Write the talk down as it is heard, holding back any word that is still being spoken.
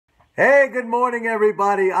Hey, good morning,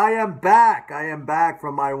 everybody. I am back. I am back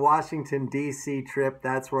from my Washington, D.C. trip.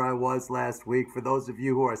 That's where I was last week. For those of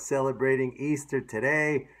you who are celebrating Easter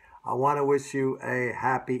today, I want to wish you a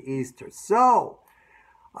happy Easter. So,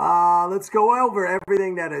 let's go over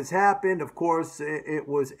everything that has happened. Of course, it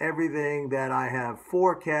was everything that I have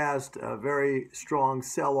forecast. A very strong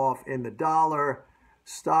sell-off in the dollar.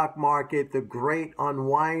 Stock market, the great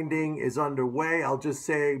unwinding is underway. I'll just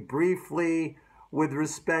say briefly, with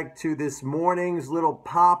respect to this morning's little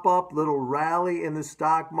pop-up, little rally in the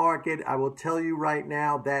stock market, I will tell you right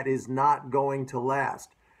now that is not going to last.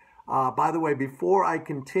 By the way, before I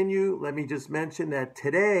continue, let me just mention that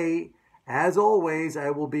today, as always, I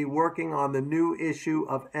will be working on the new issue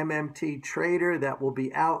of MMT Trader that will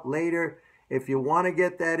be out later. If you want to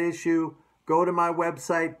get that issue, go to my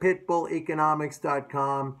website,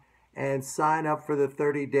 pitbulleconomics.com, and sign up for the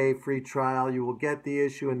 30-day free trial. You will get the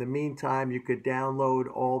issue. In the meantime, you could download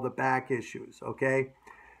all the back issues, okay?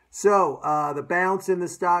 So, the bounce in the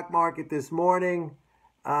stock market this morning,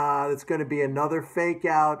 it's going to be another fake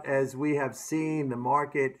out. As we have seen, the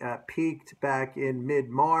market peaked back in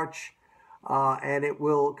mid-March, and it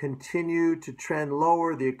will continue to trend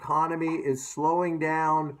lower. The economy is slowing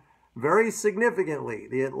down very significantly.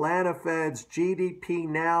 The Atlanta Fed's GDP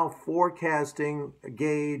Now forecasting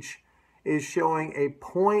gauge is showing a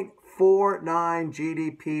 0.49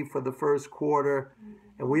 GDP for the first quarter.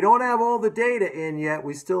 And we don't have all the data in yet.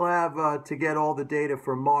 We still have to get all the data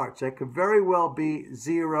for March. That could very well be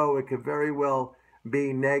zero. It could very well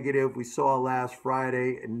be negative. We saw last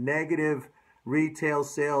Friday negative retail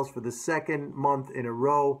sales for the second month in a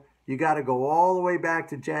row. You got to go all the way back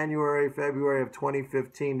to January, February of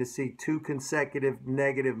 2015 to see two consecutive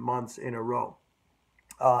negative months in a row.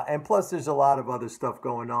 And plus, there's a lot of other stuff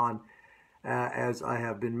going on, as I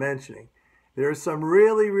have been mentioning. There are some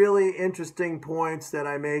really, really interesting points that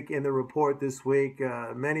I make in the report this week.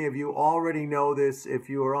 Many of you already know this. If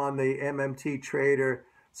you are on the MMT Trader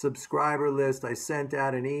subscriber list, I sent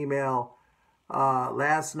out an email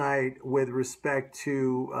last night with respect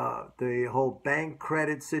to the whole bank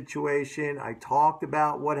credit situation. I talked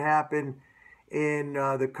about what happened in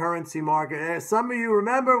the currency market. Some of you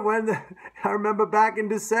remember I remember back in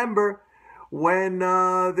December when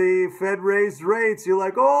the Fed raised rates. You're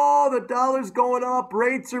like, oh, the dollar's going up.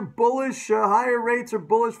 Rates are bullish. Higher rates are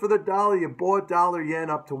bullish for the dollar. You bought dollar yen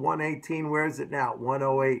up to 118. Where is it now?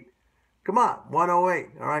 108. Come on,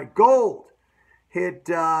 108. All right, gold hit,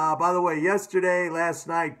 by the way, last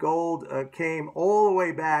night, gold came all the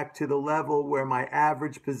way back to the level where my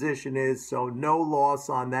average position is, so no loss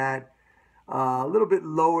on that. A little bit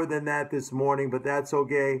lower than that this morning, but that's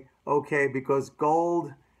okay, because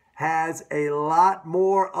gold has a lot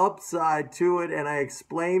more upside to it, and I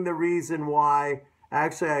explained the reason why.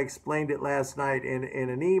 Actually, I explained it last night in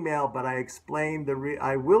an email, but I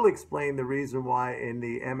will explain the reason why in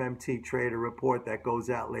the MMT Trader report that goes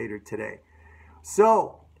out later today.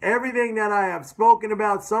 So, everything that I have spoken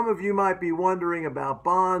about, some of you might be wondering about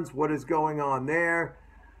bonds, what is going on there.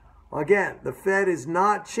 Again, the Fed is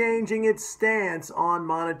not changing its stance on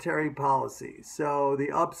monetary policy. So, the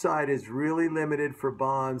upside is really limited for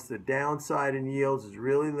bonds. The downside in yields is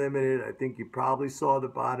really limited. I think you probably saw the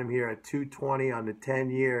bottom here at 220 on the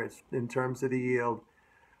 10-year in terms of the yield.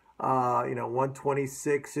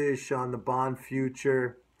 126-ish on the bond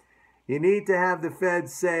future. You need to have the Fed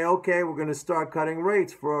say, okay, we're going to start cutting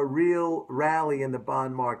rates for a real rally in the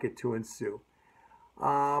bond market to ensue.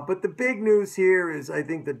 But the big news here is, I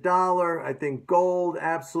think, the dollar, I think gold,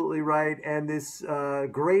 absolutely right, and this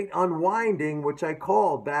great unwinding, which I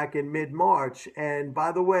called back in mid-March. And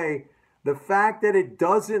by the way, the fact that it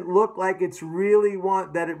doesn't look like it really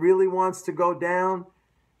wants to go down,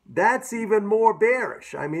 that's even more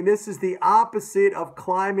bearish. I mean, this is the opposite of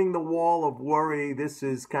climbing the wall of worry. This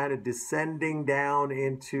is kind of descending down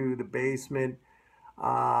into the basement.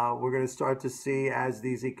 We're going to start to see, as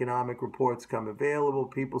these economic reports come available,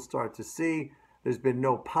 people start to see there's been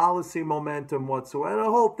no policy momentum whatsoever, the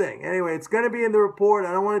whole thing. Anyway, it's going to be in the report.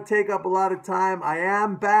 I don't want to take up a lot of time. I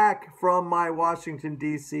am back from my Washington,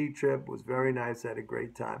 D.C. trip. It was very nice. I had a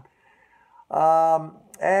great time.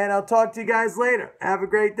 And I'll talk to you guys later. Have a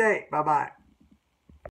great day. Bye-bye.